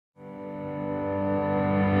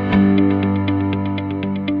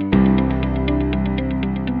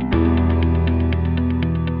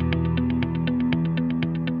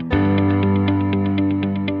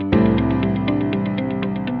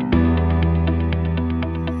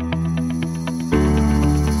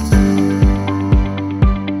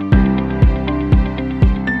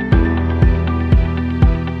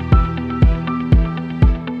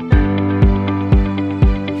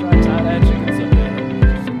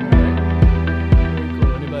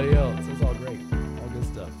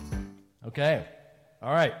Okay.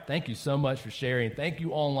 All right. Thank you so much for sharing. Thank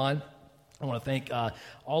you online. I want to thank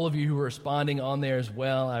all of you who are responding on there as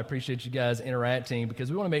well. I appreciate you guys interacting because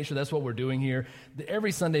we want to make sure that's what we're doing here.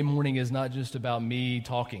 Every Sunday morning is not just about me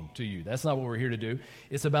talking to you. That's not what we're here to do.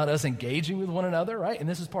 It's about us engaging with one another, right? And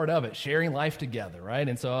this is part of it, sharing life together, right?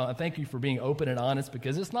 And so I thank you for being open and honest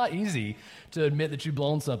because it's not easy to admit that you've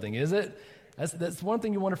blown something, is it? That's one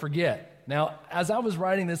thing you want to forget. Now, as I was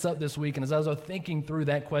writing this up this week and as I was thinking through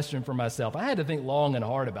that question for myself, I had to think long and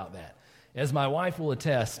hard about that. As my wife will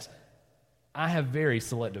attest, I have very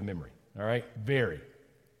selective memory, all right? Very,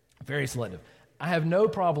 very selective. I have no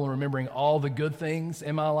problem remembering all the good things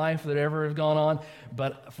in my life that ever have gone on,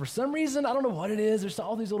 but for some reason, I don't know what it is. There's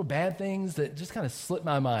all these little bad things that just kind of slip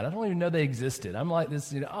my mind. I don't even know they existed. I'm like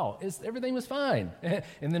this, everything was fine.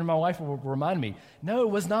 And then my wife will remind me, no, it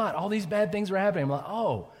was not. All these bad things were happening. I'm like,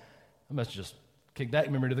 I must just kick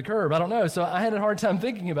that memory to the curb. I don't know. So I had a hard time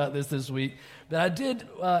thinking about this week, but I did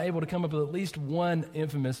able to come up with at least one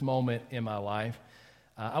infamous moment in my life.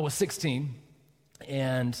 I was 16,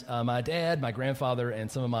 and my dad, my grandfather,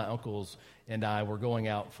 and some of my uncles and I were going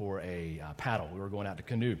out for a paddle. We were going out to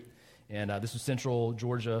canoe. And this was central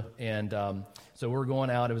Georgia, and so we were going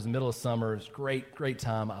out. It was the middle of summer. It was a great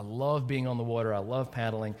time. I love being on the water. I love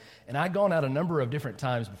paddling. And I'd gone out a number of different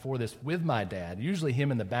times before this with my dad, usually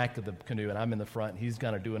him in the back of the canoe, and I'm in the front. He's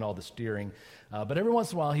kind of doing all the steering. But every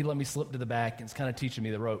once in a while, he'd let me slip to the back, and it's kind of teaching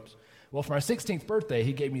me the ropes. Well, for my 16th birthday,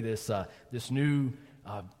 he gave me this new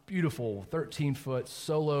beautiful 13-foot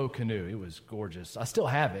solo canoe. It was gorgeous. I still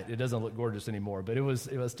have it. It doesn't look gorgeous anymore, but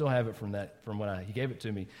I still have it from when he gave it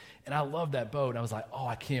to me. And I loved that boat. And I was like,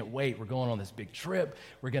 I can't wait. We're going on this big trip.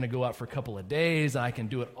 We're going to go out for a couple of days. I can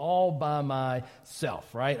do it all by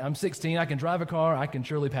myself, right? I'm 16. I can drive a car. I can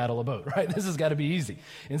surely paddle a boat, right? This has got to be easy.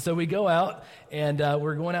 And so we go out, and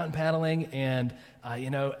we're going out and paddling. And,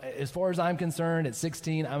 as far as I'm concerned, at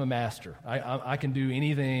 16, I'm a master. I can do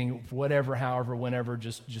anything, whatever, however, whenever.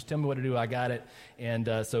 Just tell me what to do. I got it.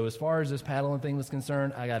 And so as far as this paddling thing was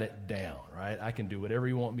concerned, I got it down, right? I can do whatever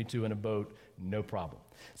you want me to in a boat, no problem.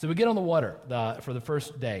 So we get on the water for the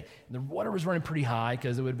first day. The water was running pretty high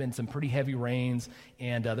because it would have been some pretty heavy rains,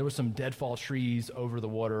 and there was some deadfall trees over the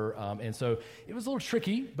water. And so it was a little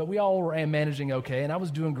tricky, but we all were managing okay, and I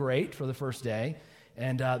was doing great for the first day.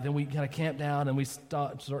 And then we kind of camped out, and we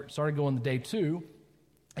started going to day two.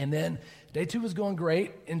 And then day two was going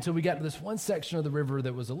great until we got to this one section of the river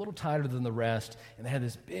that was a little tighter than the rest, and they had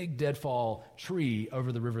this big deadfall tree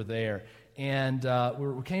over the river there. And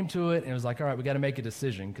we came to it, and it was like, all right, we got to make a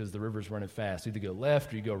decision because the river's running fast. Either go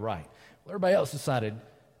left or you go right. Well, everybody else decided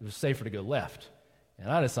it was safer to go left. And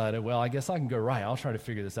I decided, well, I guess I can go right. I'll try to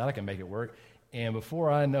figure this out. I can make it work. And before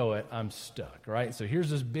I know it, I'm stuck, right? So here's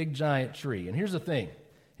this big, giant tree. And here's the thing.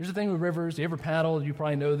 Here's the thing with rivers. You ever paddled, you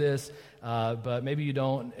probably know this, but maybe you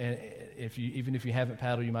don't. And even if you haven't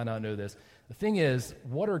paddled, you might not know this. The thing is,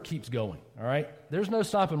 water keeps going, all right? There's no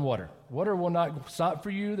stopping water. Water will not stop for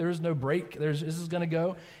you. There is no break. This is going to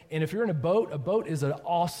go. And if you're in a boat is an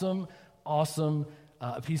awesome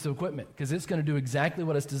piece of equipment because it's going to do exactly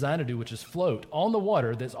what it's designed to do, which is float on the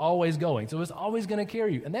water that's always going. So it's always going to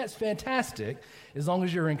carry you. And that's fantastic as long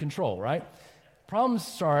as you're in control, right? Problems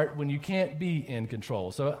start when you can't be in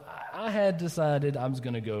control. So I had decided I was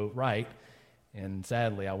going to go right, and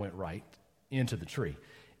sadly I went right into the tree.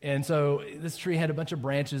 And so this tree had a bunch of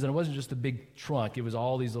branches, and it wasn't just a big trunk. It was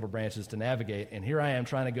all these little branches to navigate. And here I am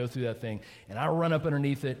trying to go through that thing, and I run up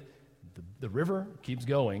underneath it. The river keeps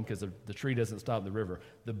going because the tree doesn't stop the river.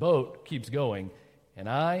 The boat keeps going, and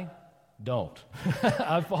I don't.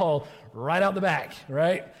 I fall right out the back,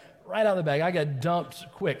 right? Right out the back. I got dumped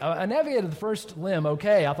quick. I navigated the first limb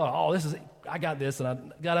okay. I thought, I got this, and I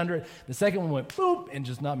got under it. The second one went boop and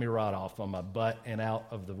just knocked me right off on my butt and out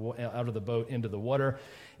of the boat into the water.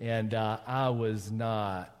 And I was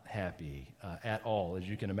not happy at all, as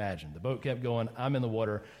you can imagine. The boat kept going. I'm in the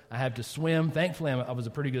water. I had to swim. Thankfully, I was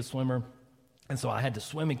a pretty good swimmer. And so I had to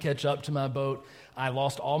swim and catch up to my boat. I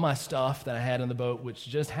lost all my stuff that I had in the boat, which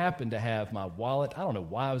just happened to have my wallet. I don't know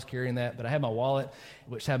why I was carrying that, but I had my wallet,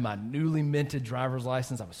 which had my newly minted driver's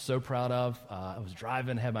license I was so proud of. I was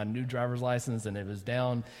driving, had my new driver's license, and it was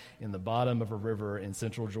down in the bottom of a river in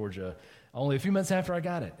central Georgia only a few months after I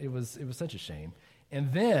got it. It was such a shame.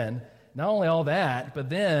 And then, not only all that, but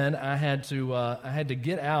then I had to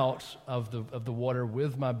get out of the water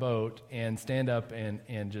with my boat and stand up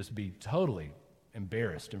and just be totally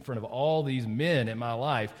embarrassed in front of all these men in my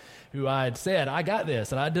life who I had said, I got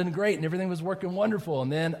this, and I'd done great, and everything was working wonderful,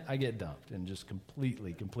 and then I get dumped and just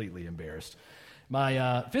completely embarrassed.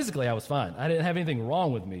 Physically, I was fine. I didn't have anything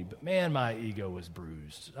wrong with me, but man, my ego was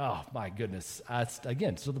bruised. Oh, my goodness.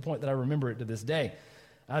 Again, to the point that I remember it to this day.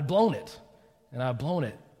 I'd blown it, and I'd blown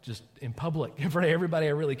it just in public in front of everybody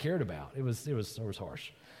I really cared about. It was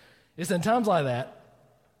harsh. It's in times like that,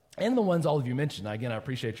 and the ones all of you mentioned, again, I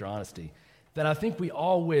appreciate your honesty, that I think we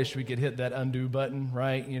all wish we could hit that undo button,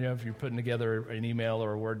 right? You know, if you're putting together an email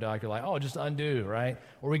or a Word doc, you're like, oh, just undo, right?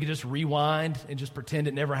 Or we could just rewind and just pretend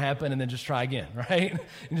it never happened and then just try again, right?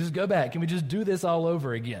 And just go back. Can we just do this all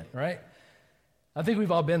over again, right? I think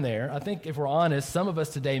we've all been there. I think if we're honest, some of us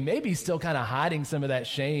today may be still kind of hiding some of that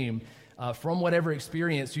shame from whatever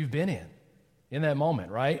experience you've been in that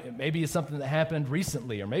moment, right? Maybe it's something that happened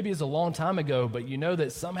recently, or maybe it's a long time ago, but you know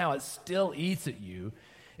that somehow it still eats at you,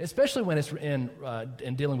 especially when it's in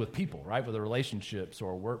dealing with people, right? With the relationships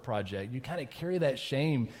or a work project. You kind of carry that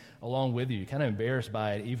shame along with you. You're kind of embarrassed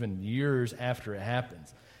by it even years after it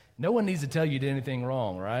happens. No one needs to tell you did anything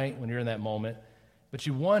wrong, right? When you're in that moment. But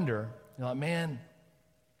you wonder, you're like, man,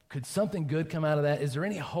 could something good come out of that? Is there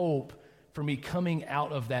any hope for me coming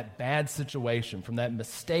out of that bad situation, from that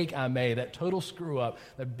mistake I made, that total screw up,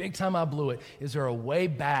 that big time I blew it? Is there a way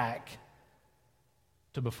back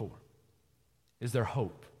to before? Is there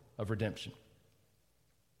hope of redemption?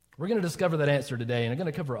 We're going to discover that answer today, and I'm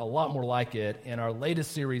going to cover a lot more like it in our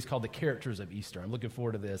latest series called The Characters of Easter. I'm looking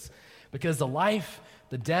forward to this because the life,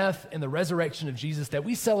 the death, and the resurrection of Jesus that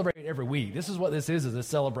we celebrate every week, this is what this is a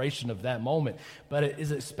celebration of that moment, but it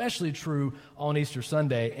is especially true on Easter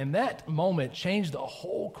Sunday, and that moment changed the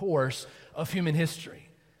whole course of human history.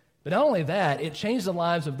 But not only that, it changed the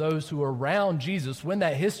lives of those who were around Jesus when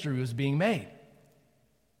that history was being made.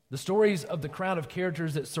 The stories of the crowd of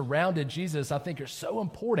characters that surrounded Jesus, I think, are so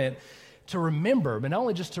important to remember, but not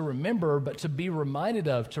only just to remember, but to be reminded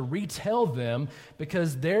of, to retell them,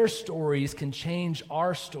 because their stories can change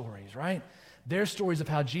our stories, right? Their stories of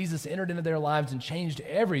how Jesus entered into their lives and changed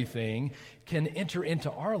everything can enter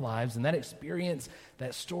into our lives, and that experience,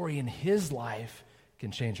 that story in his life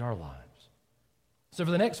can change our lives. So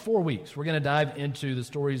for the next 4 weeks, we're going to dive into the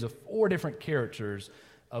stories of 4 different characters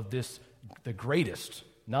of the greatest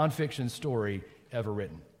nonfiction story ever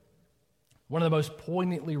written. One of the most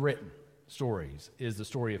poignantly written stories is the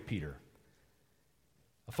story of Peter,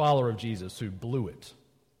 a follower of Jesus who blew it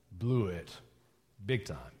big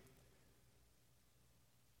time.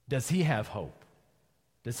 Does he have hope?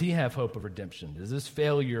 Does he have hope of redemption? Is this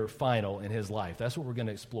failure final in his life? That's what we're going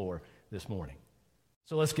to explore this morning.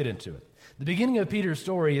 So let's get into it. The beginning of Peter's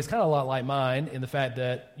story is kind of a lot like mine in the fact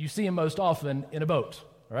that you see him most often in a boat,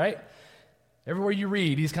 right? Everywhere you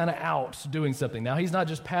read, he's kind of out doing something. Now, he's not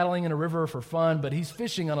just paddling in a river for fun, but he's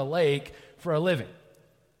fishing on a lake for a living.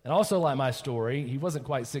 And also like my story, he wasn't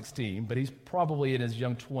quite 16, but he's probably in his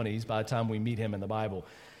young 20s by the time we meet him in the Bible.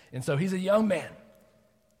 And so he's a young man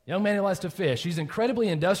who likes to fish. He's incredibly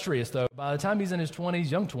industrious, though. By the time he's in his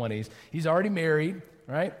 20s, young 20s, he's already married,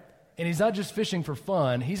 right? And he's not just fishing for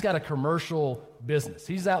fun. He's got a commercial business.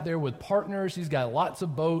 He's out there with partners. He's got lots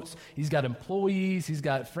of boats. He's got employees. He's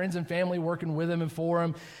got friends and family working with him and for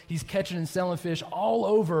him. He's catching and selling fish all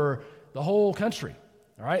over the whole country,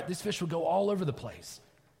 all right? This fish would go all over the place.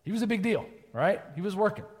 He was a big deal, all right? He was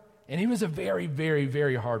working. And he was a very, very,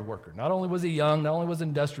 very hard worker. Not only was he young, not only was he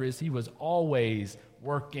industrious, he was always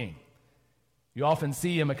working. You often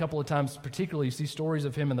see him a couple of times, particularly you see stories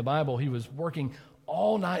of him in the Bible. He was working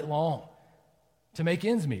all night long to make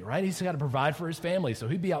ends meet, right? He's got to provide for his family. So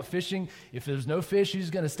he'd be out fishing. If there's no fish,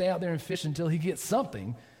 he's going to stay out there and fish until he gets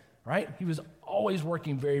something, right? He was always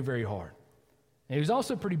working very, very hard. And he was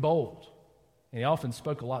also pretty bold. And he often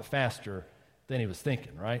spoke a lot faster than he was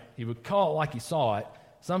thinking, right? He would call it like he saw it.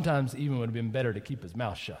 Sometimes even would have been better to keep his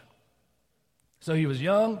mouth shut. So he was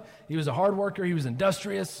young. He was a hard worker. He was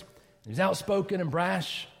industrious. He was outspoken and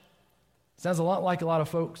brash. Sounds a lot like a lot of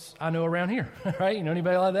folks I know around here, right? You know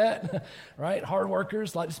anybody like that, right? Hard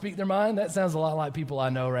workers, like to speak their mind. That sounds a lot like people I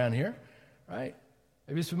know around here, right?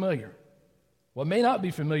 Maybe it's familiar. What may not be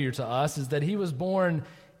familiar to us is that he was born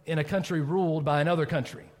in a country ruled by another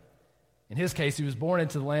country. In his case, he was born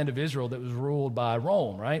into the land of Israel that was ruled by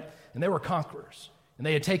Rome, right? And they were conquerors. And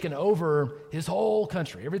they had taken over his whole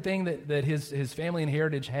country. Everything that his family and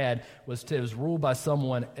heritage had was ruled by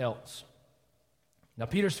someone else. Now,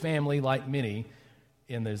 Peter's family, like many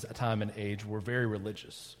in this time and age, were very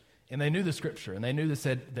religious. And they knew the scripture, and they knew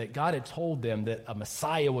that God had told them that a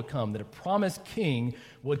Messiah would come, that a promised king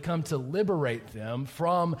would come to liberate them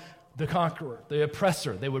from the conqueror, the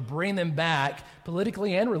oppressor. They would bring them back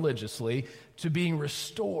politically and religiously to being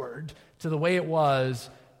restored to the way it was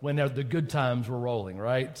when the good times were rolling,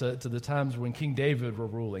 right? To the times when King David were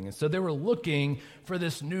ruling. And so they were looking for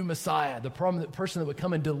this new Messiah, the prominent person that would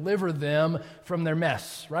come and deliver them from their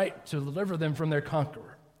mess, right? To deliver them from their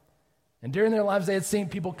conqueror. And during their lives, they had seen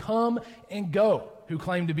people come and go who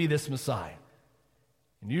claimed to be this Messiah.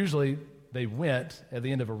 And usually they went at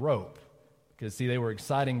the end of a rope because, see, they were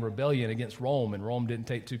exciting rebellion against Rome, and Rome didn't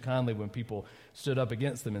take too kindly when people stood up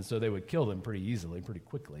against them, and so they would kill them pretty easily, pretty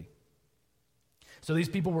quickly. So these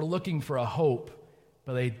people were looking for a hope,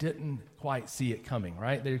 but they didn't quite see it coming,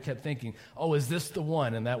 right? They kept thinking, oh, is this the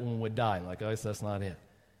one? And that one would die. Like, oh, that's not it.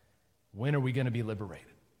 When are we going to be liberated?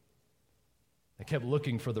 They kept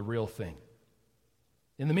looking for the real thing.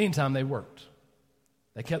 In the meantime, they worked.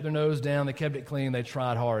 They kept their nose down. They kept it clean. They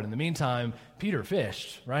tried hard. In the meantime, Peter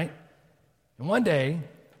fished, right? And one day,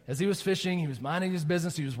 as he was fishing, he was minding his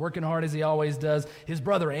business. He was working hard as he always does. His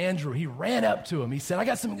brother Andrew, he ran up to him. He said, I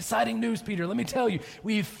got some exciting news, Peter. Let me tell you,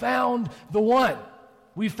 we've found the one.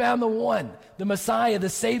 We found the one. The Messiah, the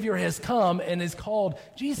Savior has come and is called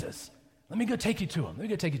Jesus. Let me go take you to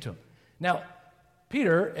him. Now,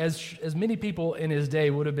 Peter, as many people in his day,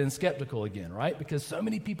 would have been skeptical again, right? Because so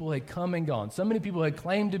many people had come and gone. So many people had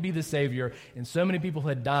claimed to be the Savior, and so many people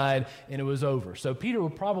had died, and it was over. So Peter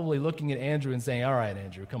was probably looking at Andrew and saying, all right,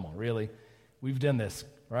 Andrew, come on, really? We've done this,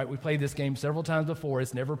 right? We played this game several times before.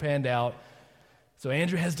 It's never panned out. So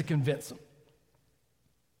Andrew has to convince him.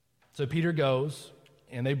 So Peter goes,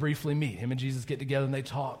 and they briefly meet. Him and Jesus get together, and they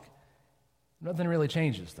talk. Nothing really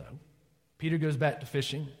changes, though. Peter goes back to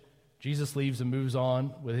fishing. Jesus leaves and moves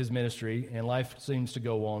on with his ministry, and life seems to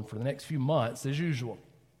go on for the next few months as usual.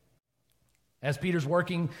 As Peter's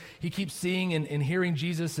working, he keeps seeing and hearing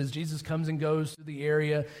Jesus as Jesus comes and goes through the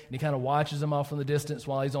area, and he kind of watches him off from the distance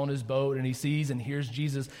while he's on his boat, and he sees and hears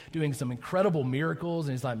Jesus doing some incredible miracles,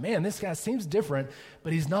 and he's like, man, this guy seems different,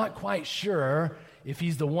 but he's not quite sure if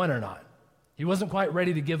he's the one or not. He wasn't quite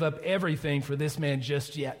ready to give up everything for this man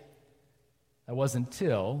just yet. That wasn't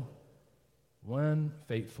until one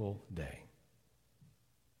fateful day.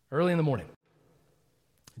 Early in the morning,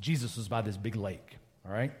 Jesus was by this big lake,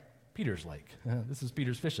 all right? Peter's lake. This is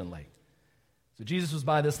Peter's fishing lake. So Jesus was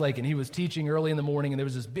by this lake, and he was teaching early in the morning, and there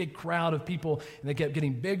was this big crowd of people, and they kept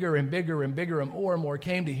getting bigger and bigger and bigger, and more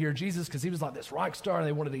came to hear Jesus because he was like this rock star, and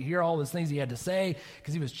they wanted to hear all these things he had to say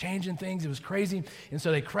because he was changing things. It was crazy. And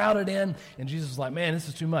so they crowded in, and Jesus was like, man, this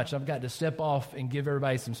is too much. I've got to step off and give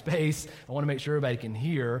everybody some space. I want to make sure everybody can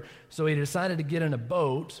hear. So he decided to get in a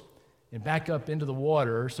boat and back up into the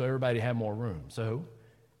water so everybody had more room. So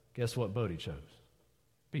guess what boat he chose?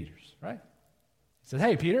 Peter's, right? He said,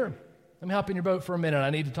 hey, Peter, let me hop in your boat for a minute.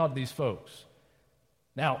 I need to talk to these folks.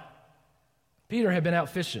 Now, Peter had been out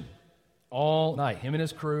fishing all night. Him and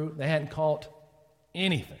his crew, they hadn't caught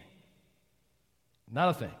anything. Not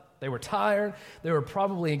a thing. They were tired. They were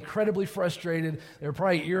probably incredibly frustrated. They were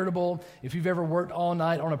probably irritable. If you've ever worked all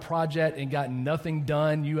night on a project and got nothing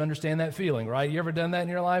done, you understand that feeling, right? You ever done that in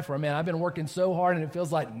your life? Where, man, I've been working so hard and it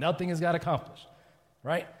feels like nothing has got accomplished,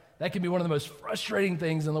 right? That can be one of the most frustrating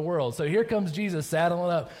things in the world. So here comes Jesus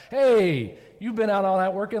saddling up. Hey, you've been out all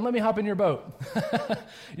night working. Let me hop in your boat.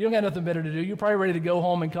 You don't got nothing better to do. You're probably ready to go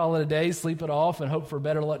home and call it a day, sleep it off, and hope for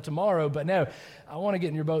better luck tomorrow. But no, I want to get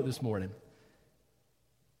in your boat this morning.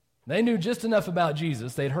 They knew just enough about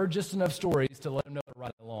Jesus. They'd heard just enough stories to let him know to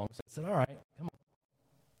ride along. So they said, all right, come on.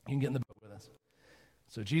 You can get in the boat with us.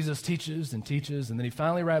 So Jesus teaches and teaches, and then he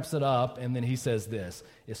finally wraps it up, and then he says this.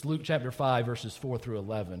 It's Luke chapter 5, verses 4 through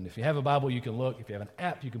 11. If you have a Bible, you can look. If you have an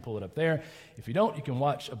app, you can pull it up there. If you don't, you can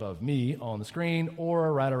watch above me on the screen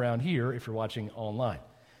or right around here if you're watching online.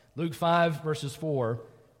 Luke 5, verses 4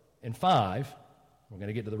 and 5, we're going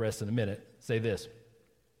to get to the rest in a minute, say this.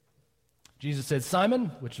 Jesus said, Simon,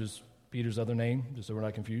 which is Peter's other name, just so we're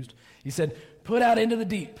not confused, he said, put out into the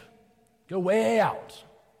deep, go way out,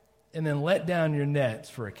 and then let down your nets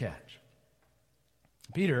for a catch.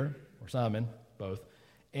 Peter, or Simon, both,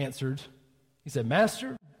 answered. He said,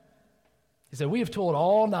 Master, he said, we have toiled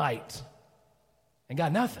all night and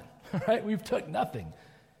got nothing, right? We've took nothing.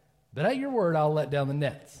 But at your word, I'll let down the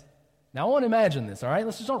nets. Now, I want to imagine this, all right?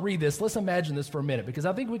 Let's just don't read this. Let's imagine this for a minute, because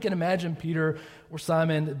I think we can imagine Peter or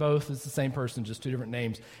Simon, both, it's the same person, just two different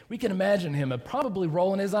names. We can imagine him probably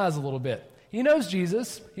rolling his eyes a little bit. He knows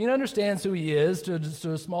Jesus. He understands who he is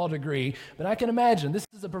to a small degree. But I can imagine this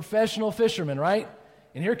is a professional fisherman, right?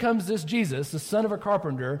 And here comes this Jesus, the son of a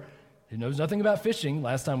carpenter, who knows nothing about fishing,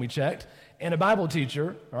 last time we checked, and a Bible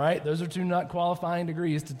teacher, all right? Those are two not qualifying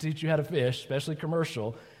degrees to teach you how to fish, especially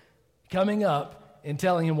commercial, coming up and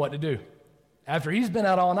telling him what to do after he's been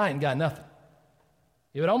out all night and got nothing.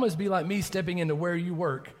 It would almost be like me stepping into where you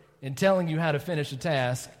work and telling you how to finish a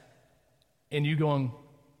task and you going,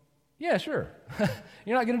 Yeah, sure.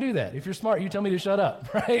 You're not going to do that. If you're smart, you tell me to shut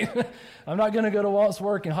up, right? I'm not going to go to Walt's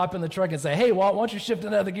work and hop in the truck and say, hey, Walt, why don't you shift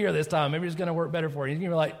another gear this time? Maybe it's going to work better for you. And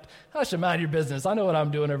you're like, hush and mind your business. I know what I'm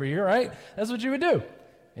doing over here, right? That's what you would do.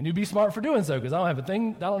 And you'd be smart for doing so because I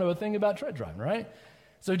don't know a thing about truck driving, right?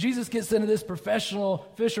 So Jesus gets into this professional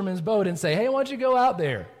fisherman's boat and say, hey, why don't you go out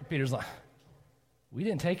there? And Peter's like, we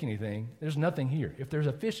didn't take anything. There's nothing here. If there's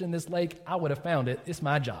a fish in this lake, I would have found it. It's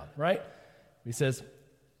my job, right? He says,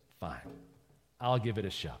 fine, I'll give it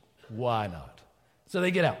a shot. Why not? So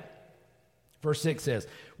they get out. Verse 6 says,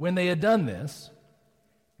 when they had done this,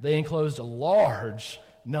 they enclosed a large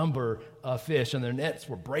number of fish, and their nets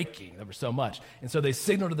were breaking. There was so much. And so they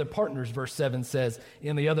signaled to their partners, verse 7 says,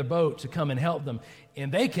 in the other boat to come and help them.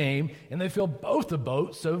 And they came, and they filled both the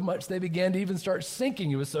boats so much they began to even start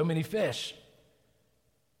sinking. It was so many fish.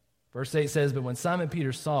 Verse 8 says, but when Simon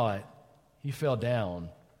Peter saw it, he fell down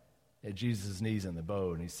at Jesus' knees in the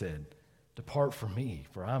boat, and he said, depart from me,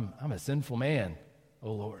 for I'm a sinful man,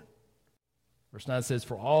 O Lord. Verse 9 says,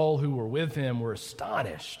 for all who were with him were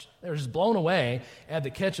astonished. They were just blown away at the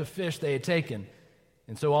catch of fish they had taken.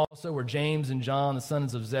 And so also were James and John, the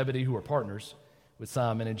sons of Zebedee, who were partners with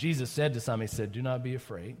Simon. And Jesus said to Simon, he said, do not be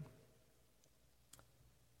afraid.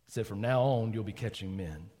 He said, from now on, you'll be catching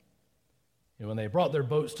men. And when they brought their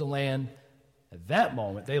boats to land, at that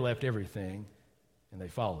moment, they left everything and they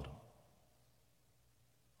followed him.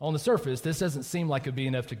 On the surface, this doesn't seem like it'd be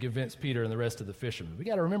enough to convince Peter and the rest of the fishermen. We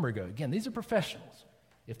got to remember, again, these are professionals.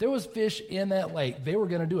 If there was fish in that lake, they were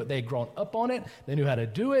going to do it. They had grown up on it. They knew how to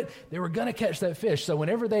do it. They were going to catch that fish. So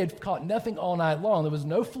whenever they had caught nothing all night long, there was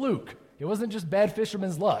no fluke. It wasn't just bad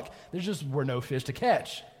fisherman's luck. There just were no fish to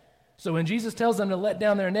catch. So when Jesus tells them to let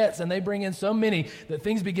down their nets and they bring in so many that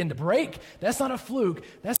things begin to break, that's not a fluke.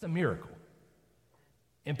 That's a miracle.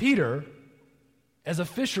 And Peter, as a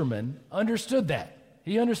fisherman, understood that.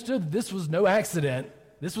 He understood this was no accident.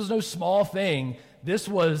 This was no small thing. This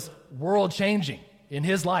was world-changing in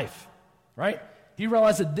his life, right? He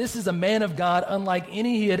realized that this is a man of God unlike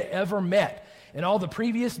any he had ever met. And all the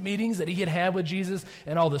previous meetings that he had had with Jesus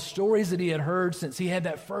and all the stories that he had heard since he had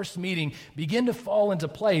that first meeting begin to fall into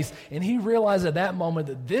place. And he realized at that moment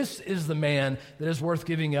that this is the man that is worth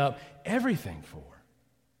giving up everything for.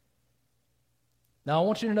 Now, I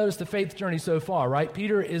want you to notice the faith journey so far, right?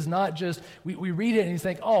 Peter is not just, we read it and you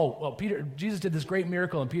think, oh, well, Jesus did this great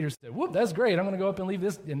miracle, and Peter said, whoop, that's great. I'm going to go up and leave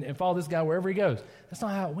this and follow this guy wherever he goes. That's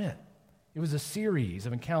not how it went. It was a series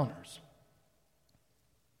of encounters.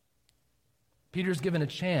 Peter's given a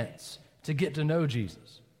chance to get to know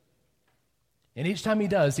Jesus. And each time he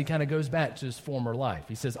does, he kind of goes back to his former life.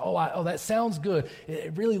 He says, oh, that sounds good.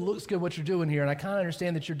 It really looks good what you're doing here, and I kind of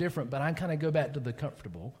understand that you're different, but I kind of go back to the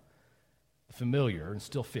comfortable, familiar, and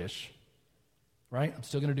still fish, right? I'm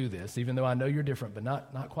still going to do this, even though I know you're different, but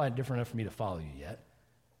not quite different enough for me to follow you yet.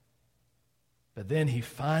 But then he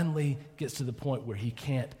finally gets to the point where he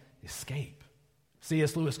can't escape.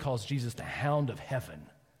 C.S. Lewis calls Jesus the hound of heaven,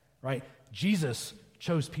 right? Jesus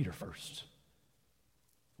chose Peter first.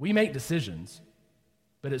 We make decisions,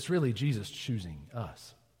 but it's really Jesus choosing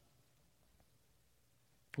us.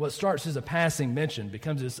 What starts as a passing mention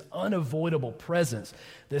becomes this unavoidable presence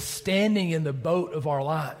that's standing in the boat of our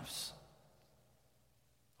lives.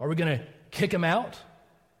 Are we going to kick him out?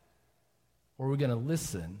 Or are we going to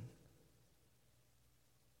listen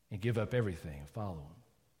and give up everything and follow him?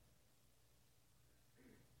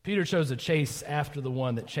 Peter chose to chase after the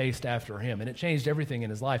one that chased after him, and it changed everything in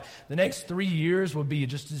his life. The next 3 years would be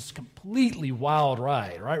just this completely wild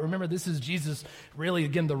ride, right? Remember, this is Jesus, really,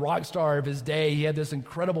 again, the rock star of his day. He had this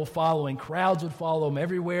incredible following. Crowds would follow him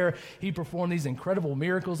everywhere. He performed these incredible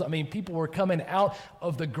miracles. I mean, people were coming out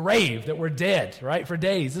of the grave that were dead, right, for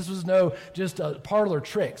days. This was no just parlor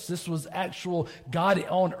tricks. This was actual God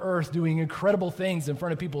on earth doing incredible things in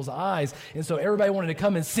front of people's eyes. And so everybody wanted to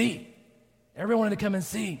come and see. Everyone wanted to come and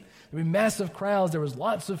see. There would be massive crowds. There was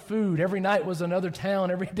lots of food. Every night was another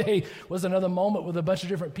town. Every day was another moment with a bunch of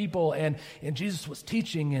different people. And Jesus was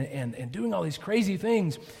teaching and doing all these crazy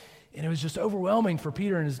things. And it was just overwhelming for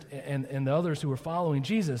Peter and the others who were following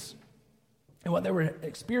Jesus. And what they were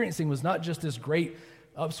experiencing was not just this great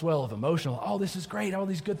upswell of emotional, oh, this is great, all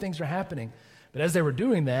these good things are happening. But as they were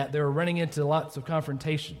doing that, they were running into lots of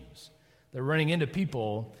confrontations. They were running into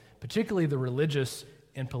people, particularly the religious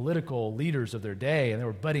and political leaders of their day, and they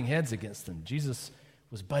were butting heads against them. Jesus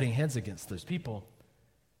was butting heads against those people.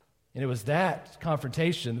 And it was that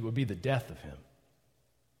confrontation that would be the death of him.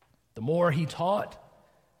 The more he taught,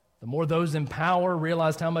 the more those in power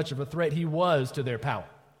realized how much of a threat he was to their power.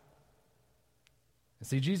 And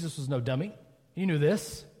see, Jesus was no dummy. He knew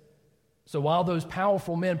this. So while those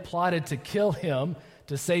powerful men plotted to kill him,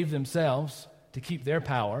 to save themselves, to keep their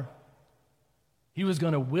power. He was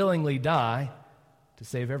going to willingly die to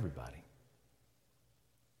save everybody.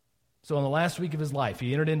 So on the last week of his life,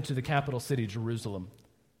 he entered into the capital city, Jerusalem,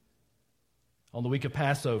 on the week of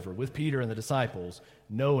Passover with Peter and the disciples,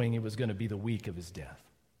 knowing it was going to be the week of his death.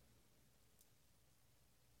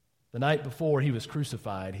 The night before he was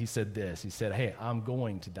crucified, he said this. He said, hey, I'm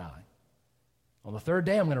going to die. On the third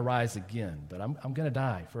day, I'm going to rise again, but I'm going to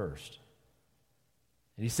die first.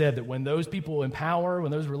 And he said that when those people in power,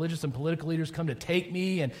 when those religious and political leaders come to take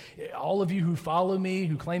me, and all of you who follow me,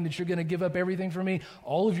 who claim that you're going to give up everything for me,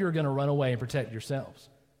 all of you are going to run away and protect yourselves.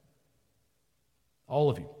 All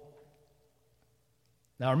of you.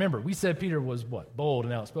 Now remember, we said Peter was what? Bold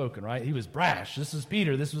and outspoken, right? He was brash. This is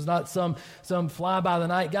Peter. This was not some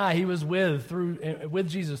fly-by-the-night guy. He was with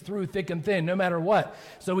Jesus through thick and thin, no matter what.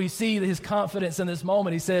 So we see his confidence in this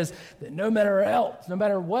moment. He says that no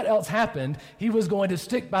matter what else happened, he was going to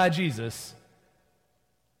stick by Jesus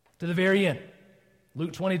to the very end.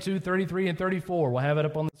 Luke 22, 33, and 34. We'll have it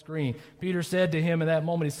up on the screen. Peter said to him in that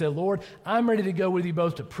moment, he said, Lord, I'm ready to go with you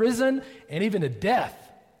both to prison and even to death.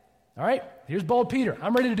 All right? Here's bold Peter.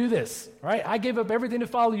 I'm ready to do this. All right? I gave up everything to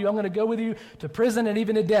follow you. I'm going to go with you to prison and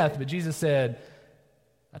even to death. But Jesus said,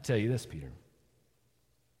 I tell you this, Peter.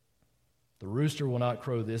 The rooster will not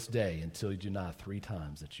crow this day until you deny 3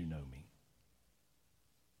 times that you know me.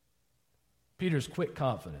 Peter's quick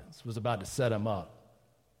confidence was about to set him up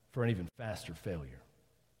for an even faster failure.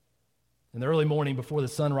 In the early morning before the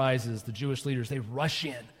sun rises, the Jewish leaders, they rush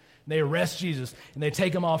in. And they arrest Jesus, and they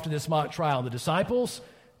take him off to this mock trial. The disciples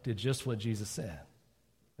did just what Jesus said.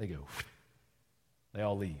 They go, they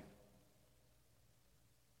all leave.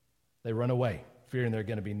 They run away, fearing they're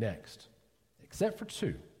going to be next, except for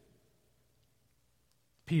 2,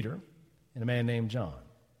 Peter and a man named John.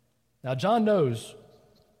 Now, John knows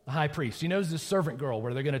the high priest. He knows this servant girl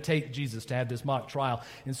where they're going to take Jesus to have this mock trial.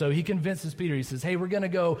 And so he convinces Peter. He says, hey, we're going to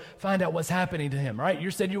go find out what's happening to him, right? You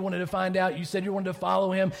said you wanted to find out. You said you wanted to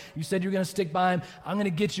follow him. You said you're going to stick by him. I'm going to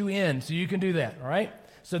get you in so you can do that, all right?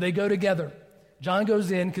 So they go together. John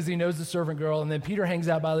goes in because he knows the servant girl, and then Peter hangs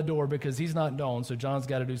out by the door because he's not known, so John's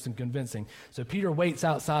got to do some convincing. So Peter waits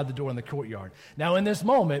outside the door in the courtyard. Now, in this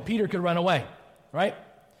moment, Peter could run away, right?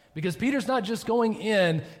 Because Peter's not just going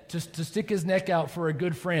in to stick his neck out for a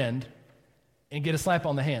good friend and get a slap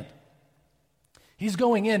on the hand. He's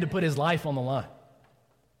going in to put his life on the line.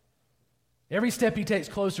 Every step he takes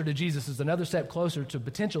closer to Jesus is another step closer to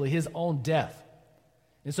potentially his own death.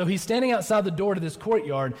 And so he's standing outside the door to this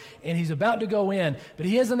courtyard, and he's about to go in, but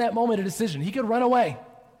he has in that moment a decision. He could run away.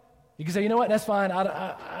 He could say, you know what, that's fine.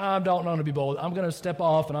 I don't want to be bold. I'm going to step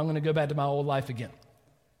off, and I'm going to go back to my old life again.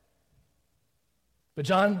 But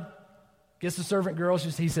John gets the servant girl.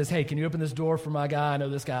 He says, hey, can you open this door for my guy? I know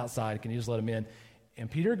this guy outside. Can you just let him in? And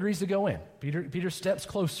Peter agrees to go in. Peter steps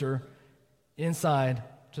closer inside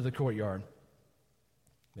to the courtyard.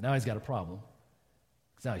 But now he's got a problem,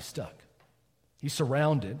 because now he's stuck. He's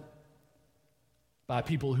surrounded by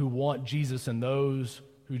people who want Jesus and those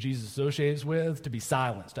who Jesus associates with to be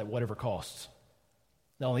silenced at whatever costs.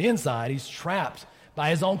 Now, on the inside, he's trapped by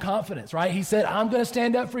his own confidence, right? He said, I'm going to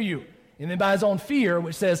stand up for you. And then by his own fear,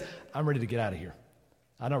 which says, I'm ready to get out of here.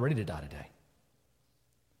 I'm not ready to die today.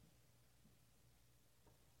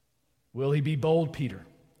 Will he be bold, Peter?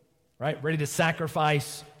 Right? Ready to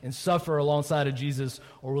sacrifice and suffer alongside of Jesus?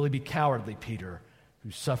 Or will he be cowardly, Peter, who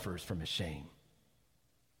suffers from his shame?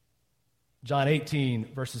 John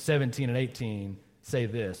 18, verses 17 and 18 say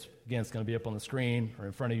this. Again, it's going to be up on the screen or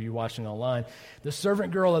in front of you watching online. The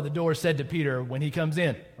servant girl at the door said to Peter when he comes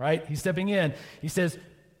in, right? He's stepping in. He says,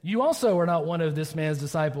 you also are not one of this man's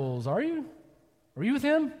disciples, are you? Are you with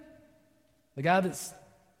him? The guy that's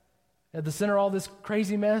at the center of all this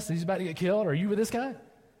crazy mess, he's about to get killed. Are you with this guy?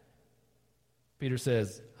 Peter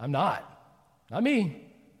says, I'm not. Not me.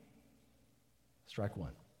 Strike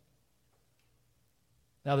one.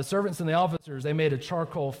 Now, the servants and the officers, they made a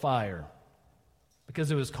charcoal fire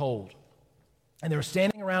because it was cold. And they were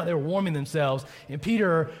standing around, they were warming themselves. And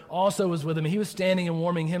Peter also was with them. He was standing and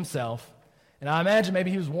warming himself. And I imagine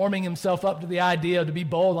maybe he was warming himself up to the idea to be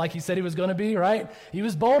bold like he said he was going to be, right? He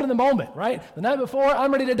was bold in the moment, right? The night before,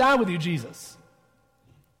 I'm ready to die with you, Jesus.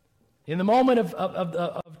 In the moment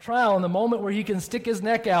of trial, in the moment where he can stick his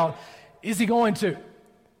neck out, is he going to?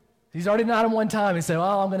 He's already denied him one time. He said,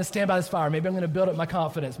 well, I'm going to stand by this fire. Maybe I'm going to build up my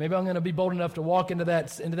confidence. Maybe I'm going to be bold enough to walk into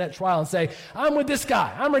that trial and say, I'm with this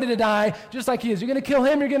guy. I'm ready to die just like he is. You're going to kill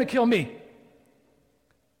him. You're going to kill me.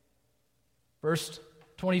 Verse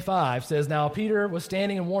 25 says, now Peter was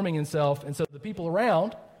standing and warming himself, and so the people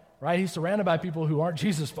around, right, he's surrounded by people who aren't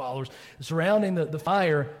Jesus followers, surrounding the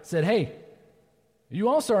fire, said, hey, You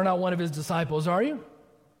also are not one of his disciples, are you?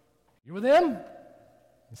 You with him?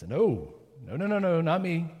 He said, no, not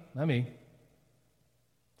me.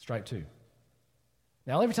 Strike two.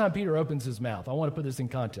 Now, every time Peter opens his mouth, I want to put this in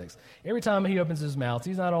context. Every time he opens his mouth,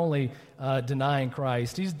 he's not only denying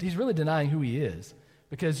Christ, he's really denying who he is.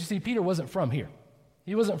 Because, you see, Peter wasn't from here.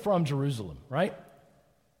 He wasn't from Jerusalem, right?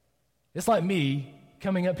 It's like me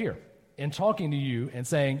coming up here and talking to you and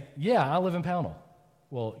saying, yeah, I live in Pownell.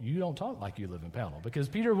 Well, you don't talk like you live in Pownell, because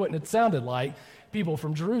Peter wouldn't have sounded like people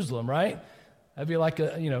from Jerusalem, right? That'd be like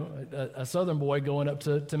a southern boy going up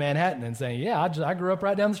to Manhattan and saying, yeah, I grew up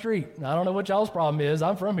right down the street. I don't know what y'all's problem is.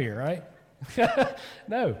 I'm from here, right?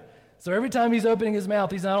 No. So every time he's opening his mouth,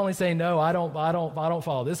 he's not only saying, no, I don't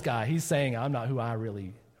follow this guy. He's saying, I'm not who I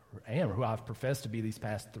really am, or who I've professed to be these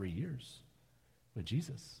past 3 years with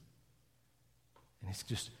Jesus. And it's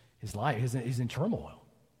just his life, he's in turmoil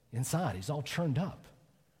inside. He's all churned up.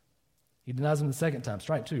 He denies him the second time,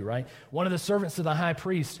 strike two, right? One of the servants of the high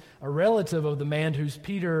priest, a relative of the man whose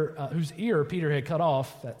ear Peter had cut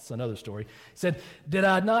off, that's another story, said, did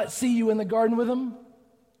I not see you in the garden with him?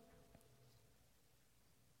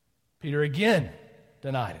 Peter again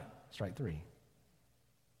denied it, strike three.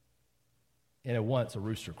 And at once a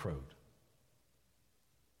rooster crowed.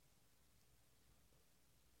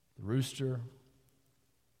 The rooster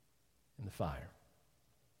and the fire.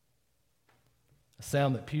 A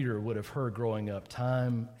sound that Peter would have heard growing up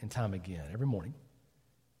time and time again, every morning,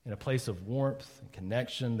 in a place of warmth and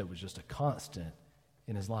connection that was just a constant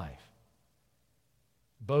in his life.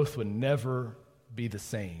 Both would never be the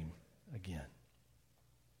same again.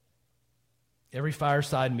 Every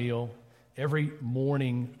fireside meal, every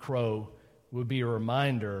morning crow would be a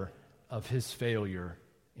reminder of his failure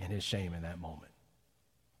and his shame in that moment.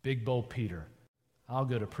 Big, bold Peter, I'll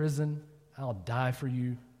go to prison, I'll die for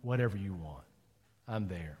you, whatever you want. I'm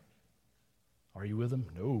there. Are you with him?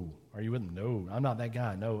 No. Are you with him? No. I'm not that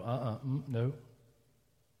guy. No. No.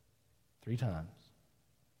 3 times.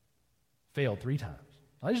 Failed 3 times.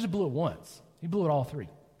 I just blew it once. He blew it all 3.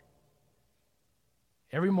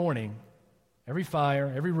 Every morning, every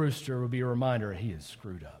fire, every rooster would be a reminder he had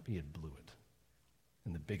screwed up. He had blew it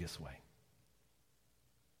in the biggest way.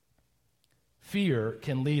 Fear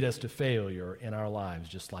can lead us to failure in our lives,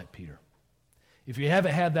 just like Peter. If you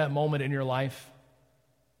haven't had that moment in your life,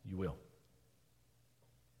 you will.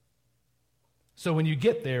 So when you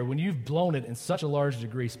get there, when you've blown it in such a large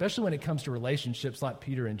degree, especially when it comes to relationships like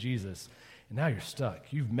Peter and Jesus, and now you're stuck,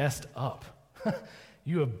 you've messed up.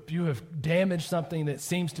 You have damaged something that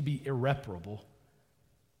seems to be irreparable.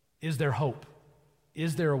 Is there hope?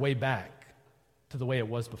 Is there a way back to the way it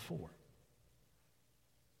was before?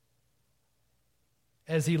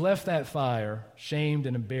 As he left that fire, shamed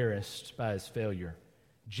and embarrassed by his failure,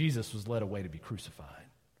 Jesus was led away to be crucified.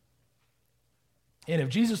 And if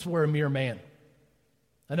Jesus were a mere man,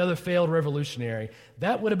 another failed revolutionary,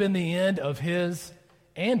 that would have been the end of his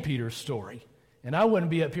and Peter's story. And I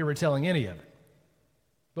wouldn't be up here retelling any of it.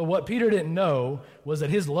 But what Peter didn't know was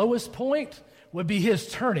that his lowest point would be his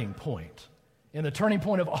turning point, and the turning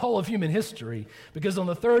point of all of human history. Because on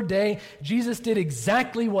the 3rd day, Jesus did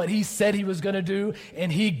exactly what he said he was going to do,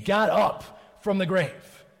 and he got up from the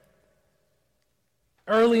grave.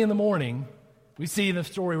 Early in the morning, we see in the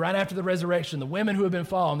story right after the resurrection, the women who have been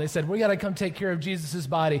following, they said, we got to come take care of Jesus'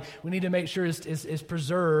 body. We need to make sure it's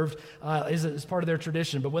preserved as part of their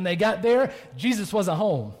tradition. But when they got there, Jesus wasn't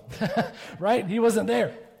home, right? He wasn't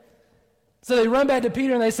there. So they run back to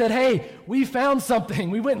Peter and they said, hey, we found something.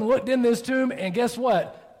 We went and looked in this tomb, and guess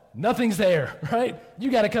what? Nothing's there, right? You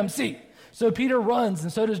got to come see. So Peter runs,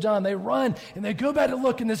 and so does John. They run, and they go back to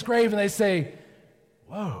look in this grave, and they say,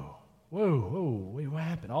 whoa, wait, what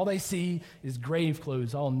happened? All they see is grave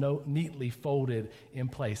clothes all neatly folded in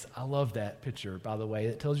place. I love that picture, by the way.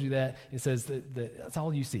 It tells you that. It says that that's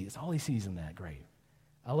all you see. It's all he sees in that grave.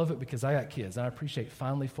 I love it because I got kids, and I appreciate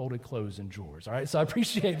finely folded clothes in drawers, all right? So I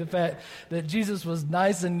appreciate the fact that Jesus was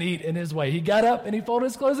nice and neat in his way. He got up, and he folded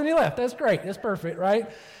his clothes, and he left. That's great. That's perfect,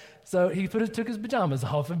 right? So he took his pajamas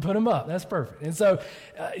off and put them up. That's perfect. And so,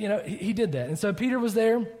 he did that. And so Peter was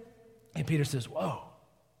there, and Peter says, whoa.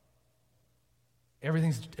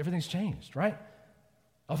 Everything's changed, right?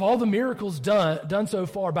 Of all the miracles done so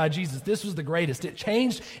far by Jesus, this was the greatest. It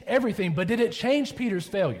changed everything, but did it change Peter's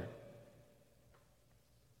failure?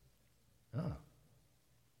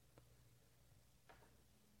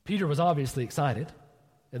 Peter was obviously excited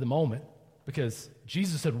at the moment because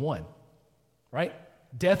Jesus had won, right?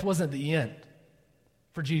 Death wasn't the end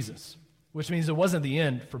for Jesus, which means it wasn't the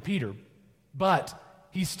end for Peter, but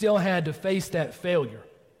he still had to face that failure.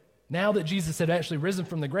 Now that Jesus had actually risen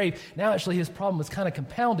from the grave, now actually his problem was kind of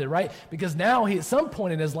compounded, right? Because now at some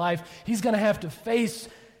point in his life, he's going to have to face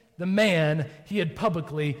the man he had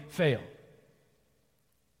publicly failed.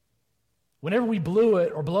 Whenever we blow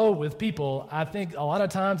it with people, I think a lot of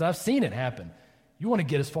times I've seen it happen. You want to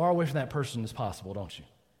get as far away from that person as possible, don't you?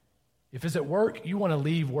 If it's at work, you want to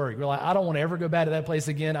leave work. You're like, I don't want to ever go back to that place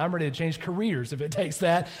again. I'm ready to change careers if it takes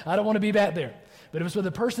that. I don't want to be back there. But if it's with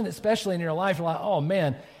a person, especially in your life, you're like, oh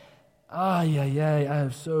man, I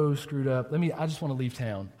have so screwed up. I just want to leave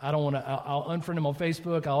town. I don't want to, I'll unfriend them on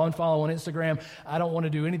Facebook. I'll unfollow on Instagram. I don't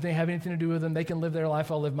want to have anything to do with them. They can live their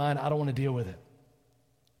life. I'll live mine. I don't want to deal with it.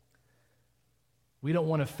 We don't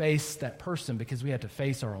want to face that person because we have to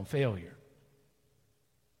face our own failure.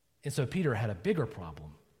 And so Peter had a bigger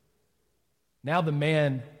problem. Now the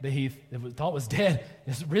man that he thought was dead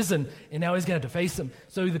is risen, and now he's going to have to face him.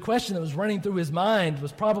 So the question that was running through his mind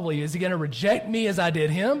was probably, is he going to reject me as I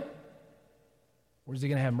did him? Or is he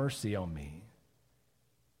going to have mercy on me,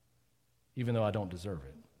 even though I don't deserve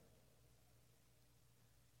it?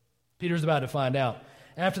 Peter's about to find out.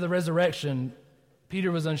 After the resurrection,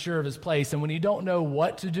 Peter was unsure of his place, and when you don't know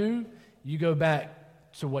what to do, you go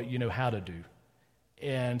back to what you know how to do.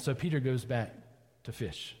 And so Peter goes back to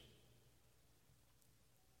fish.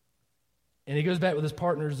 And he goes back with his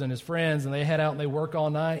partners and his friends, and they head out and they work all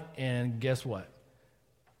night, and guess what?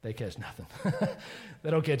 They catch nothing. They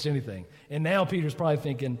don't catch anything. And now Peter's probably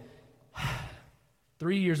thinking,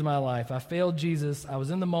 3 years of my life, I failed Jesus. I was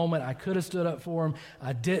in the moment. I could have stood up for him.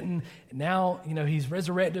 I didn't. Now, he's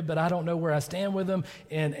resurrected, but I don't know where I stand with him.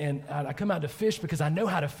 And I come out to fish because I know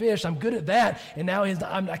how to fish. I'm good at that. And now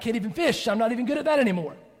I can't even fish. I'm not even good at that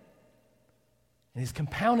anymore. And he's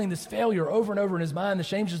compounding this failure over and over in his mind. The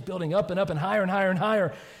shame's just building up and up and higher and higher and higher.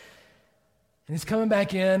 And he's coming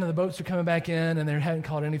back in, and the boats are coming back in, and they hadn't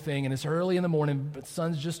caught anything. And it's early in the morning, but the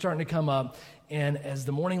sun's just starting to come up. And as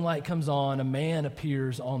the morning light comes on, a man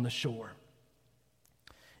appears on the shore.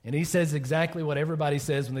 And he says exactly what everybody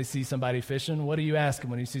says when they see somebody fishing. What do you ask them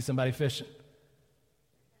when you see somebody fishing?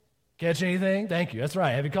 Catch anything? Thank you. That's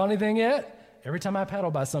right. Have you caught anything yet? Every time I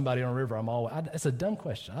paddle by somebody on a river, it's a dumb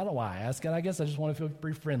question. I don't know why I ask it. I guess I just want to feel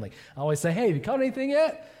pretty friendly. I always say, hey, have you caught anything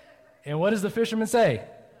yet? And what does the fisherman say?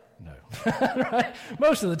 No. Right?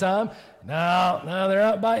 Most of the time, no, they're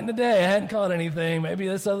out biting today. I hadn't caught anything. Maybe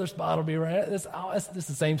this other spot will be right. This is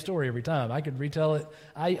the same story every time. I could retell it.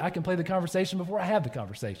 I can play the conversation before I have the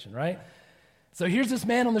conversation, right? So here's this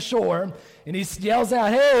man on the shore, and he yells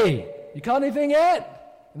out, hey, you caught anything yet?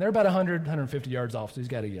 And they're about 100, 150 yards off, so he's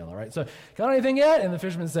got to yell, all right? So, caught anything yet? And the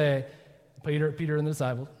fishermen say, Peter and the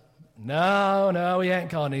disciples, no, we hadn't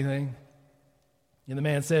caught anything. And the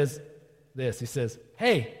man says this, he says,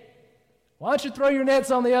 hey, why don't you throw your nets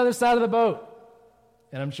on the other side of the boat?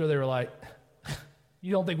 And I'm sure they were like,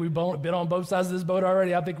 you don't think we've been on both sides of this boat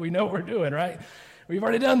already? I think we know what we're doing, right? We've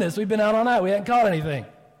already done this. We've been out all night. We hadn't caught anything.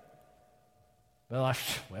 Well,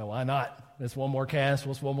 why not? That's one more cast.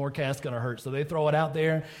 What's one more cast going to hurt? So they throw it out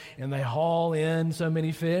there, and they haul in so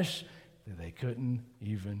many fish that they couldn't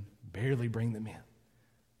even barely bring them in.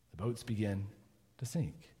 The boats begin to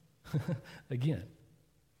sink again.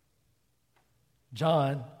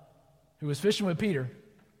 John, who was fishing with Peter,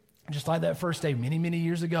 just like that first day many, many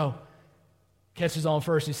years ago, catches on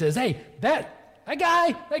first. He says, hey, that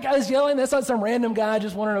guy's yelling. That's not some random guy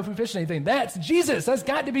just wondering if we fished anything. That's Jesus. That's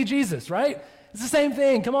got to be Jesus, right? It's the same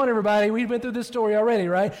thing. Come on, everybody. We went through this story already,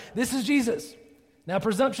 right? This is Jesus. Now,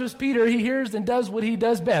 presumptuous Peter, he hears and does what he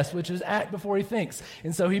does best, which is act before he thinks.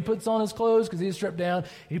 And so he puts on his clothes because he's stripped down.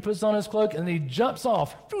 He puts on his cloak, and he jumps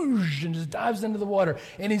off and just dives into the water.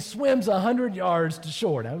 And he swims 100 yards to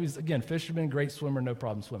shore. Now, he's, again, fisherman, great swimmer, no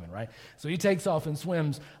problem swimming, right? So he takes off and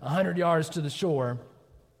swims 100 yards to the shore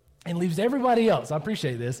and leaves everybody else. I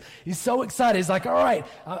appreciate this. He's so excited. He's like, all right,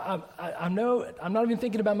 I'm not even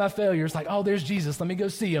thinking about my failure. It's like, oh, there's Jesus. Let me go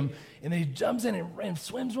see him. And then he jumps in and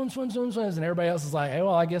swims. And everybody else is like, hey,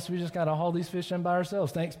 well, I guess we just got to haul these fish in by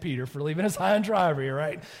ourselves. Thanks, Peter, for leaving us high and dry over here,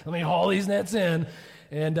 right? Let me haul these nets in.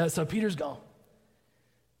 And so Peter's gone.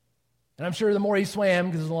 And I'm sure the more he swam,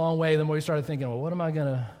 because it's a long way, the more he started thinking, well, what am I going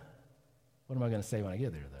to say when I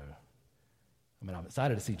get there, though? I mean, I'm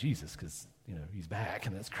excited to see Jesus because he's back,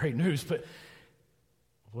 and that's great news. But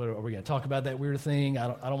what are we going to talk about that weird thing? I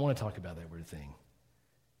don't want to talk about that weird thing.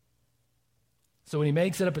 So when he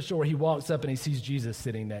makes it up ashore, he walks up and he sees Jesus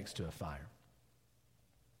sitting next to a fire.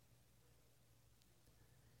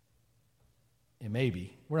 And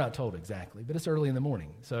maybe, we're not told exactly, but it's early in the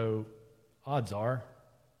morning. So odds are,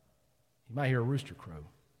 you might hear a rooster crow.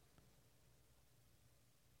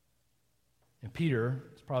 And Peter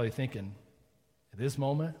is probably thinking, at this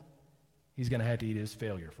moment, he's going to have to eat his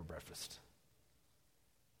failure for breakfast.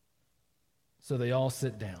 So they all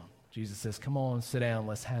sit down. Jesus says, come on, sit down.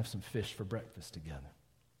 Let's have some fish for breakfast together.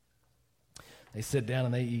 They sit down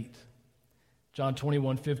and they eat. John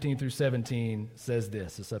 21:15 through 17 says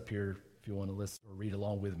this. It's up here if you want to listen or read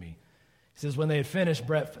along with me. He says, when they had finished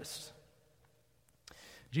breakfast,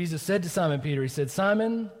 Jesus said to Simon Peter, he said,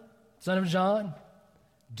 Simon, son of John,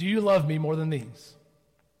 do you love me more than these?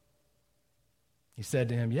 He said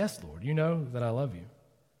to him, yes, Lord, you know that I love you.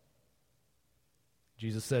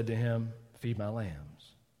 Jesus said to him, feed my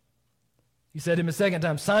lambs. He said to him a second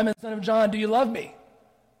time, Simon, son of John, do you love me?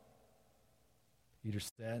 Peter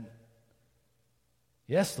said,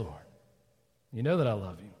 yes, Lord, you know that I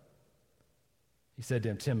love you. He said to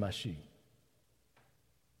him, tend my sheep.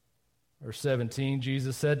 Verse 17,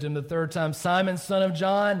 Jesus said to him the third time, Simon, son of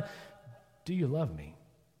John, do you love me?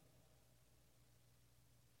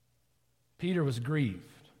 Peter was grieved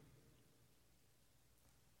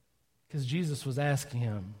because Jesus was asking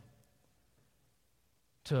him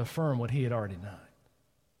to affirm what he had already done.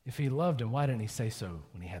 If he loved him, why didn't he say so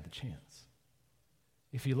when he had the chance?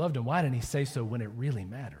 If he loved him, why didn't he say so when it really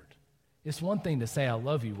mattered? It's one thing to say I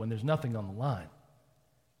love you when there's nothing on the line.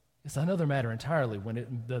 It's another matter entirely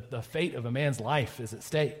when the fate of a man's life is at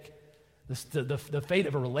stake. The fate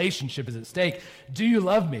of a relationship is at stake. Do you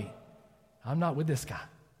love me? I'm not with this guy.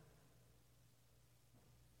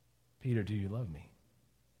 Peter, do you love me?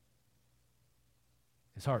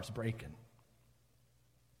 His heart's breaking.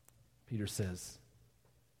 Peter says,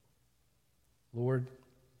 Lord,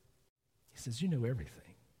 he says, you know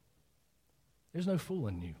everything. There's no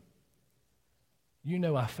fooling you. You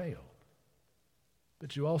know I failed.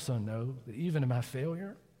 But you also know that even in my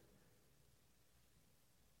failure,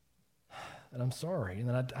 that I'm sorry and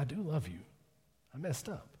that I do love you. I messed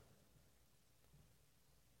up.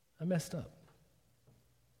 I messed up.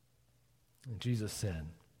 And Jesus said,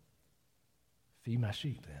 feed my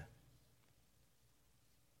sheep then.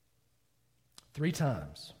 3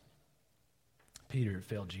 times, Peter had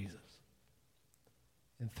failed Jesus.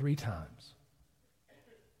 And 3 times,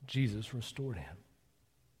 Jesus restored him.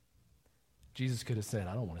 Jesus could have said,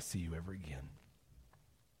 I don't want to see you ever again.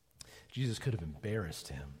 Jesus could have embarrassed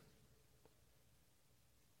him.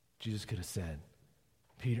 Jesus could have said,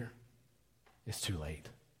 Peter, it's too late.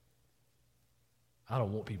 I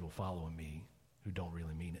don't want people following me who don't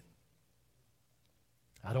really mean it.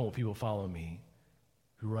 I don't want people following me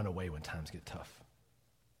who run away when times get tough.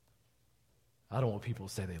 I don't want people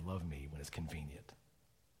to say they love me when it's convenient.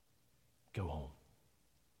 Go home.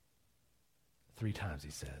 3 times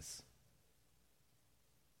he says,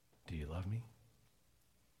 do you love me?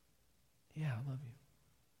 Yeah, I love you.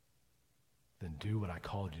 Then do what I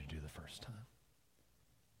called you to do the first time.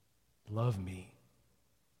 Love me.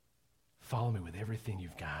 Follow me with everything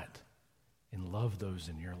you've got. And love those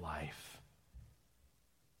in your life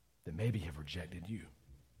that maybe have rejected you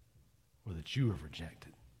or that you have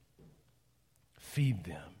rejected. Feed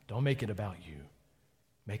them. Don't make it about you.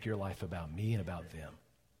 Make your life about me and about them.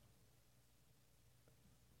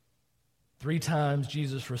 3 times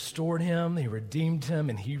Jesus restored him, he redeemed him,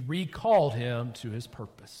 and he recalled him to his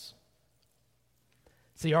purpose.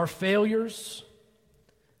 See, our failures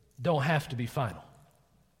don't have to be final.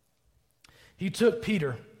 He took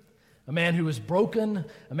Peter, a man who was broken,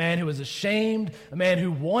 a man who was ashamed, a man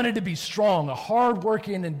who wanted to be strong, a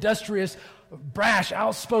hardworking, industrious, brash,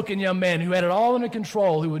 outspoken young man who had it all under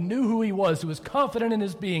control, who knew who he was, who was confident in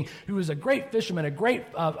his being, who was a great fisherman, a great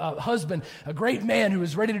husband, a great man who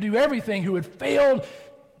was ready to do everything, who had failed,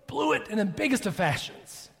 blew it in the biggest of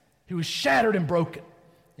fashions, who was shattered and broken.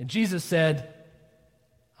 And Jesus said,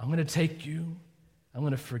 I'm going to take you, I'm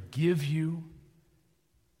going to forgive you,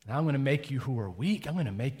 and I'm going to make you who are weak, I'm going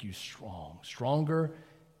to make you strong, stronger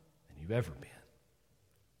than you've ever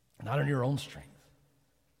been. Not in your own strength,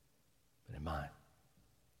 but in mine.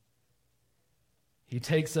 He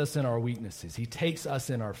takes us in our weaknesses. He takes us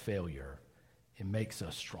in our failure and makes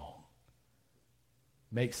us strong.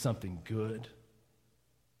 Makes something good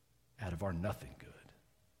out of our nothing good.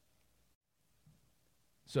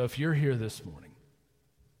 So if you're here this morning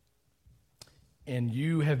and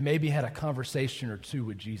you have maybe had a conversation or two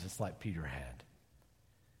with Jesus like Peter had,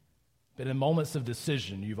 but in moments of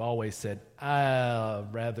decision, you've always said, I'd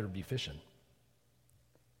rather be fishing.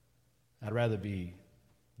 I'd rather be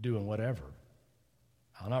doing whatever.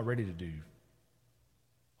 I'm not ready to do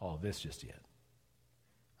all of this just yet.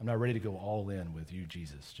 I'm not ready to go all in with you,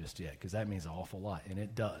 Jesus, just yet, because that means an awful lot, and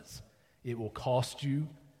it does. It will cost you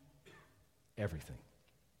everything.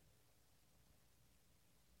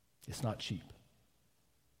 It's not cheap.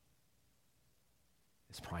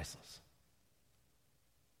 It's priceless.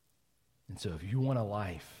 And so if you want a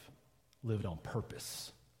life lived on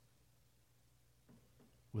purpose,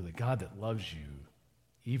 with a God that loves you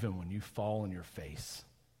even when you fall on your face,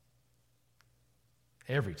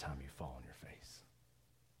 every time you fall on your face,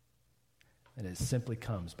 and it simply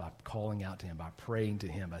comes by calling out to him, by praying to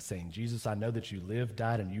him, by saying, Jesus, I know that you lived,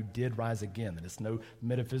 died, and you did rise again, that it's no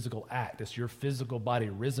metaphysical act. It's your physical body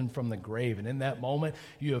risen from the grave. And in that moment,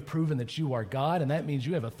 you have proven that you are God, and that means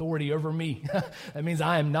you have authority over me. That means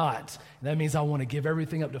I am not. And that means I want to give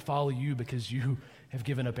everything up to follow you because you have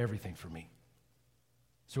given up everything for me.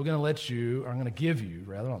 So we're going to let you, or I'm going to give you,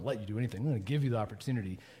 rather, I don't let you do anything. I'm going to give you the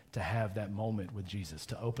opportunity to have that moment with Jesus,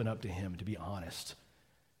 to open up to him, to be honest,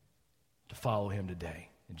 to follow him today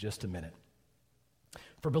in just a minute.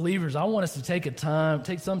 For believers, I want us to take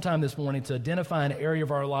some time this morning to identify an area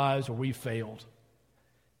of our lives where we failed.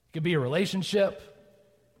 It could be a relationship.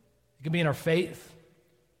 It could be in our faith.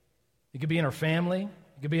 It could be in our family.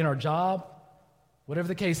 It could be in our job. Whatever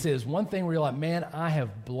the case is, one thing where you're like, man, I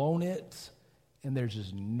have blown it, and there's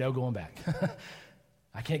just no going back.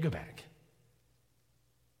 I can't go back.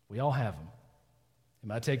 We all have them. It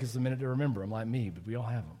might take us a minute to remember them like me, but we all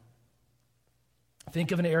have them.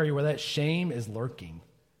 Think of an area where that shame is lurking.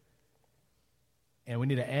 And we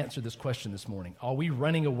need to answer this question this morning. Are we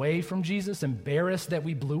running away from Jesus, embarrassed that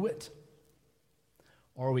we blew it?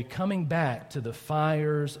 Or are we coming back to the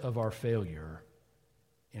fires of our failure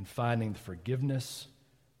and finding forgiveness,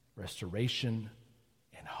 restoration,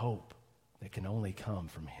 and hope that can only come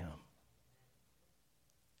from him?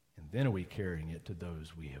 And then are we carrying it to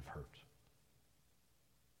those we have hurt?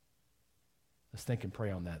 Let's think and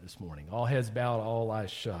pray on that this morning. All heads bowed, all eyes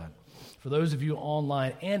shut. For those of you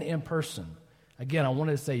online and in person, again, I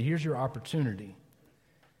wanted to say, here's your opportunity.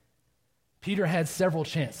 Peter had several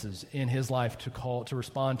chances in his life to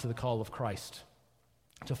respond to the call of Christ,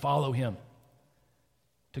 to follow him,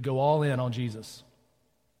 to go all in on Jesus.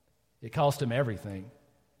 It cost him everything.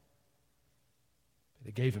 But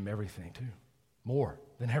it gave him everything too. More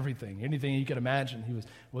than everything. Anything he could imagine, he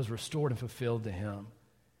was restored and fulfilled to him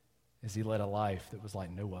as he led a life that was like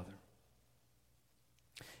no other.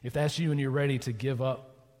 If that's you and you're ready to give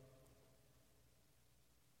up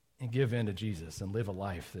and give in to Jesus and live a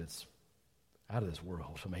life that's out of this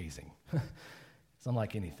world, amazing. It's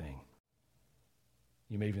unlike anything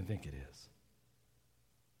you may even think it is.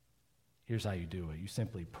 Here's how you do it. You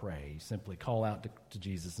simply pray. You simply call out to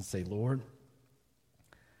Jesus and say, Lord,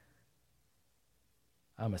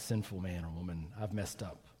 I'm a sinful man or woman. I've messed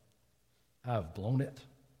up. I've blown it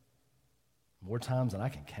more times than I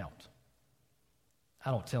can count.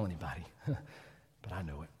 I don't tell anybody, but I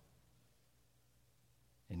know it.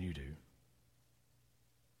 And you do.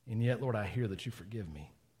 And yet, Lord, I hear that you forgive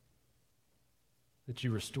me, that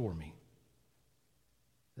you restore me,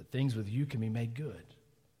 that things with you can be made good,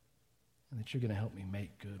 and that you're going to help me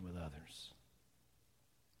make good with others.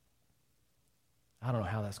 I don't know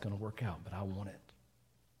how that's going to work out, but I want it.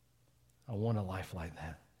 I want a life like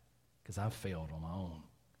that because I've failed on my own.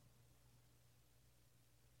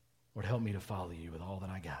 Lord, help me to follow you with all that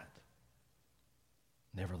I got.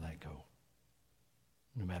 Never let go,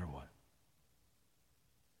 no matter what.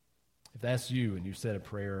 If that's you and you said a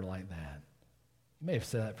prayer like that, you may have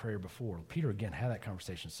said that prayer before. Peter, again, had that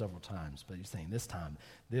conversation several times, but he's saying this time,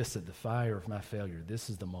 this at the fire of my failure, this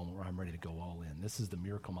is the moment where I'm ready to go all in. This is the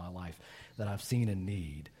miracle of my life that I've seen and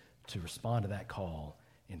need to respond to that call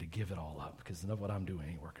and to give it all up because none of what I'm doing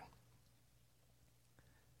ain't working.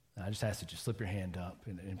 I just ask that you slip your hand up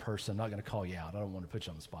in person. I'm not going to call you out. I don't want to put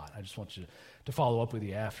you on the spot. I just want you to follow up with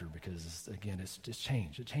you after because, again, it's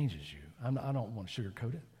changed. It changes you. I don't want to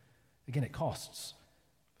sugarcoat it. Again, it costs.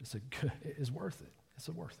 It's worth it. It's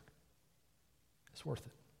worth it. It's worth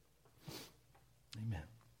it. Amen.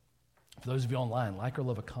 For those of you online, like or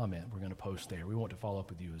leave a comment we're going to post there. We want to follow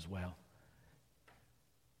up with you as well.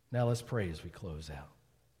 Now let's pray as we close out.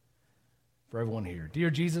 For everyone here. Dear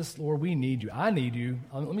Jesus, Lord, we need you. I need you.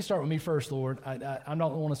 Let me start with me first, Lord. I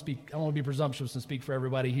don't want to speak. I don't want to be presumptuous and speak for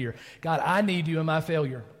everybody here. God, I need you in my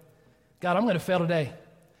failure. God, I'm going to fail today.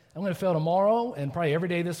 I'm going to fail tomorrow and probably every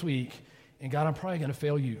day this week. And God, I'm probably going to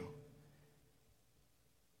fail you.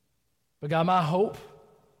 But God, my hope,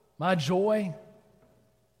 my joy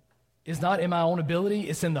is not in my own ability.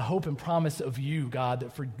 It's in the hope and promise of you, God,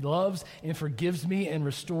 that loves and forgives me and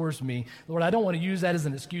restores me. Lord, I don't want to use that as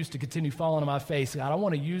an excuse to continue falling on my face. God, I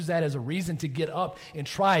want to use that as a reason to get up and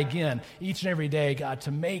try again each and every day, God,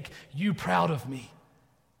 to make you proud of me.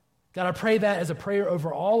 God, I pray that as a prayer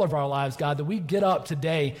over all of our lives, God, that we get up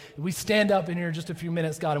today, we stand up in here in just a few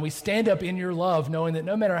minutes, God, and we stand up in your love, knowing that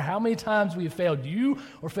no matter how many times we have failed you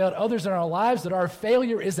or failed others in our lives, that our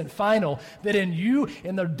failure isn't final, that in you,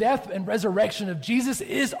 in the death and resurrection of Jesus,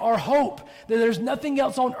 is our hope, that there's nothing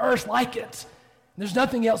else on earth like it. There's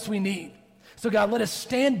nothing else we need. So God, let us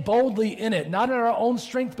stand boldly in it, not in our own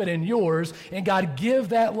strength, but in yours. And God, give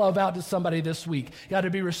that love out to somebody this week. God,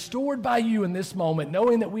 to be restored by you in this moment,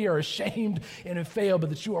 knowing that we are ashamed and have failed,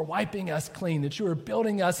 but that you are wiping us clean, that you are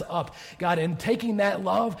building us up. God, and taking that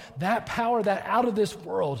love, that power, that out of this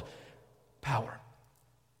world power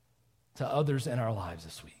to others in our lives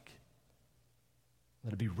this week.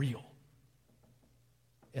 Let it be real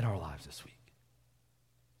in our lives this week.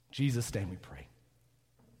 In Jesus' name we pray.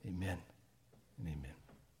 Amen. Amen.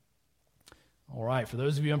 All right, for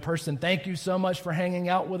those of you in person, thank you so much for hanging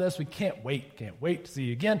out with us. We can't wait to see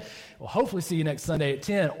you again. We'll hopefully see you next Sunday at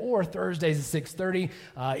 10 or Thursdays at 6:30.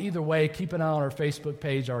 Either way, keep an eye on our Facebook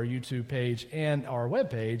page, our YouTube page, and our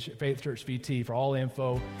webpage, Faith Church VT, for all the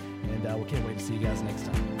info. And we can't wait to see you guys next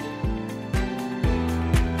time.